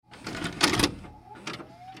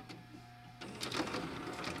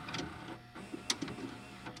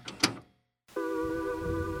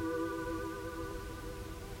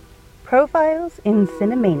Profiles in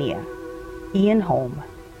Cinemania. Ian Holm.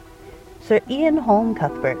 Sir Ian Holm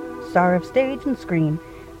Cuthbert, star of stage and screen,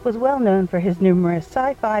 was well known for his numerous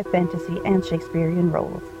sci-fi, fantasy, and Shakespearean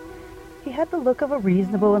roles. He had the look of a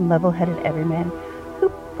reasonable and level-headed everyman who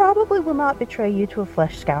probably will not betray you to a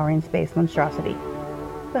flesh-scouring space monstrosity.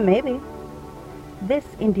 But maybe. This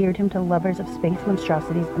endeared him to lovers of space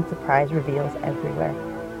monstrosities and surprise reveals everywhere.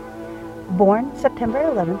 Born September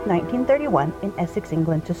 11, 1931, in Essex,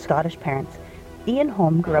 England, to Scottish parents, Ian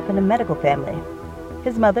Holm grew up in a medical family.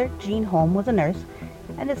 His mother, Jean Holm, was a nurse,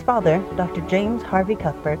 and his father, Dr. James Harvey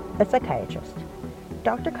Cuthbert, a psychiatrist.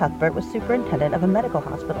 Dr. Cuthbert was superintendent of a medical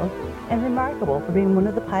hospital and remarkable for being one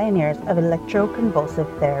of the pioneers of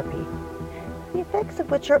electroconvulsive therapy, the effects of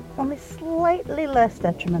which are only slightly less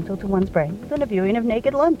detrimental to one's brain than a viewing of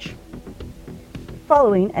Naked Lunch.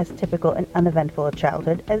 Following as typical and uneventful a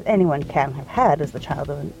childhood as anyone can have had as the child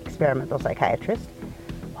of an experimental psychiatrist,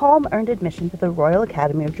 Holm earned admission to the Royal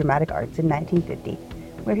Academy of Dramatic Arts in 1950,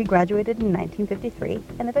 where he graduated in 1953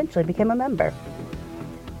 and eventually became a member.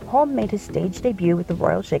 Holm made his stage debut with the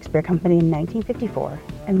Royal Shakespeare Company in 1954,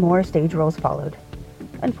 and more stage roles followed.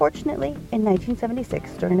 Unfortunately, in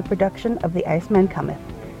 1976, during a production of The Iceman Cometh,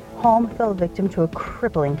 Holm fell victim to a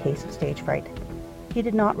crippling case of stage fright. He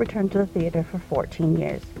did not return to the theater for 14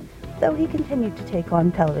 years, though he continued to take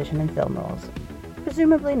on television and film roles,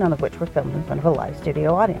 presumably none of which were filmed in front of a live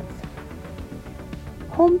studio audience.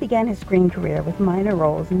 Holm began his screen career with minor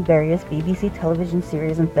roles in various BBC television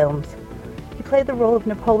series and films. He played the role of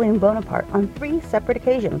Napoleon Bonaparte on 3 separate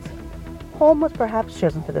occasions. Holm was perhaps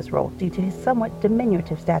chosen for this role due to his somewhat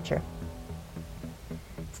diminutive stature.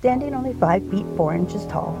 Standing only 5 feet 4 inches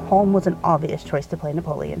tall, Holm was an obvious choice to play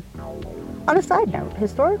Napoleon. On a side note,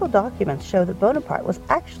 historical documents show that Bonaparte was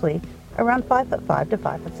actually around 5'5" to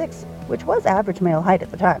 5'6", which was average male height at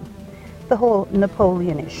the time. The whole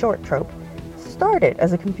Napoleon is short trope started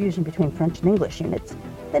as a confusion between French and English units,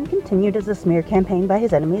 then continued as a smear campaign by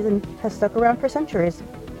his enemies and has stuck around for centuries.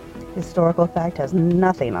 Historical fact has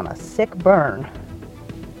nothing on a sick burn.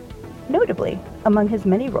 Notably, among his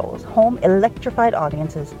many roles, Holm electrified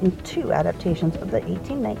audiences in 2 adaptations of the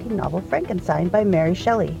 1819 novel Frankenstein by Mary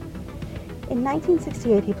Shelley. In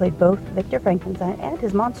 1968, he played both Victor Frankenstein and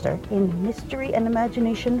his monster in Mystery and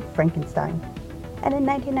Imagination Frankenstein. And in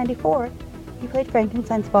 1994, he played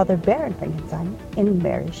Frankenstein's father, Baron Frankenstein, in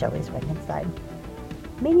Mary Shelley's Frankenstein.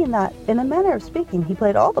 Meaning that, in a manner of speaking, he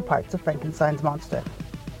played all the parts of Frankenstein's monster.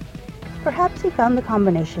 Perhaps he found the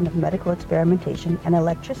combination of medical experimentation and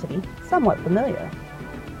electricity somewhat familiar.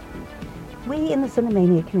 We in the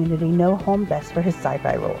Cinemania community know Holm best for his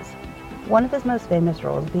sci-fi roles, one of his most famous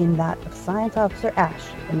roles being that of Science Officer Ash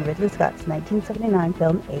in Ridley Scott's 1979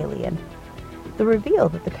 film Alien. The reveal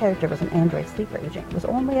that the character was an android sleeper agent was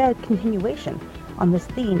only a continuation on this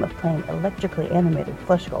theme of playing electrically animated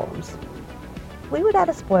flesh golems. We would add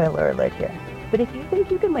a spoiler alert here, but if you think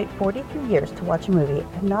you can wait 43 years to watch a movie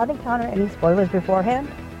and not encounter any spoilers beforehand,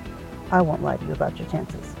 I won't lie to you about your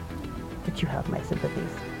chances, but you have my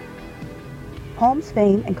sympathies. Holm's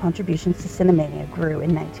fame and contributions to Cinemania grew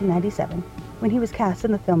in 1997 when he was cast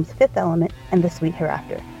in the films Fifth Element and The Sweet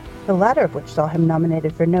Hereafter, the latter of which saw him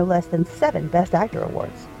nominated for no less than 7 Best Actor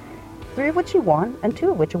awards, 3 of which he won and 2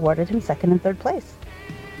 of which awarded him 2nd and 3rd place.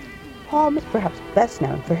 Holm is perhaps best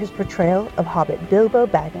known for his portrayal of Hobbit Bilbo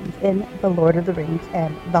Baggins in The Lord of the Rings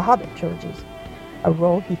and The Hobbit trilogies, a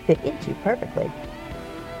role he fit into perfectly.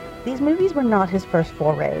 These movies were not his first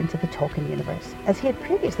foray into the Tolkien universe, as he had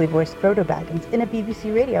previously voiced Frodo Baggins in a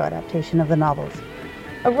BBC radio adaptation of the novels,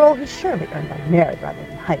 a role he surely earned by merit rather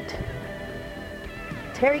than height.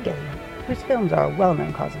 Terry Gilliam, whose films are a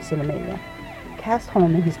well-known cause of Cinemania, cast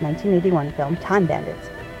Holm in his 1981 film Time Bandits,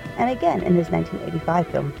 and again in his 1985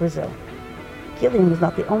 film Brazil. Gilliam was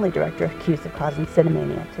not the only director accused of causing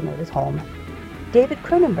Cinemania to notice Holm. David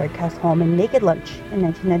Cronenberg cast Holm in Naked Lunch in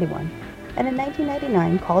 1991, and in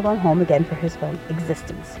 1999 called on Holm again for his film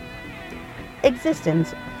Existence.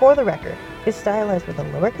 Existence, for the record, is stylized with a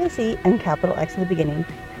lowercase e and capital X at the beginning,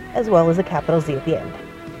 as well as a capital Z at the end.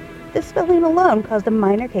 This spelling alone caused a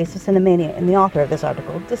minor case of Cinemania in the author of this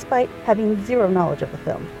article, despite having zero knowledge of the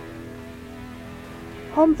film.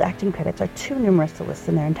 Holm's acting credits are too numerous to list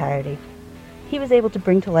in their entirety. He was able to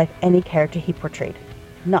bring to life any character he portrayed,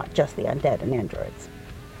 not just the undead and androids.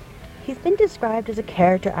 He's been described as a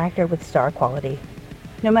character actor with star quality.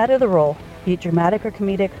 No matter the role, be it dramatic or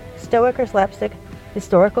comedic, stoic or slapstick,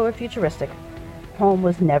 historical or futuristic, Holm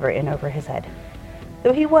was never in over his head.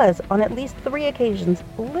 Though he was, on at least 3 occasions,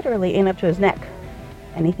 literally in up to his neck.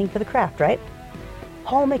 Anything for the craft, right?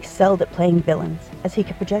 Holm excelled at playing villains, as he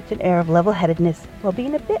could project an air of level-headedness while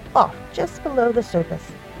being a bit off just below the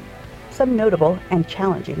surface. Some notable and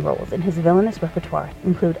challenging roles in his villainous repertoire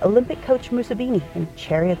include Olympic coach Mussolini in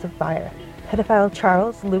Chariots of Fire, pedophile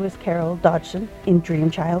Charles Lewis Carroll Dodgson in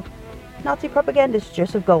Dream Child, Nazi propagandist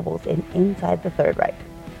Joseph Goebbels in Inside the Third Reich,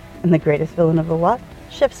 and the greatest villain of the lot,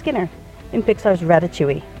 Chef Skinner in Pixar's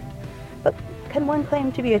Ratatouille. But can one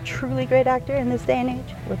claim to be a truly great actor in this day and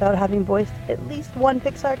age without having voiced at least one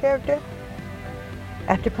Pixar character?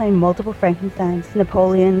 After playing multiple Frankensteins,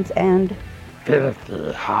 Napoleons, and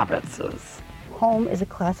filthy hobbitses, Holm is a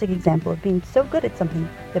classic example of being so good at something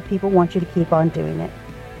that people want you to keep on doing it.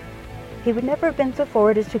 He would never have been so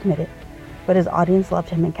forward as to admit it, but his audience loved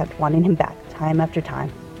him and kept wanting him back time after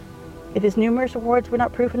time. If his numerous awards were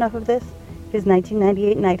not proof enough of this, his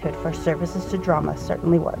 1998 knighthood for services to drama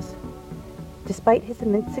certainly was. Despite his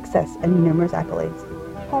immense success and numerous accolades,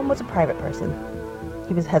 Holm was a private person.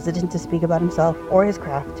 He was hesitant to speak about himself or his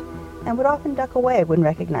craft, and would often duck away when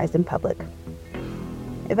recognized in public.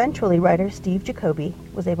 Eventually, writer Steve Jacoby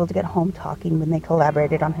was able to get Holm talking when they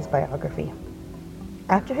collaborated on his biography.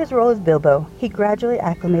 After his role as Bilbo, he gradually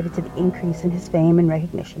acclimated to the increase in his fame and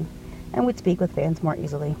recognition, and would speak with fans more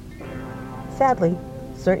easily. Sadly,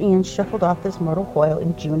 Sir Ian shuffled off this mortal coil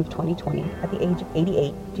in June of 2020 at the age of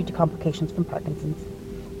 88 due to complications from Parkinson's.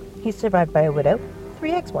 He's survived by a widow,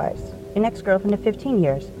 3 ex-wives, an ex-girlfriend of 15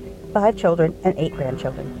 years, 5 children, and 8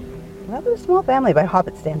 grandchildren. Rather a small family by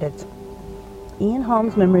Hobbit standards. Ian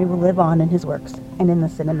Holm's memory will live on in his works and in the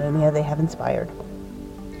Cinemania they have inspired.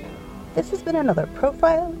 This has been another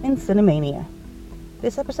Profile in Cinemania.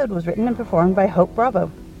 This episode was written and performed by Hope Bravo.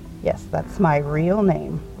 Yes, that's my real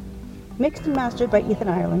name. Mixed and mastered by Ethan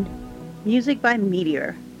Ireland. Music by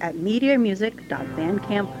Meteor at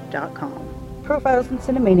meteormusic.bandcamp.com. Profiles in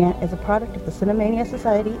Cinemania is a product of the Cinemania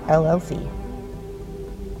Society, LLC.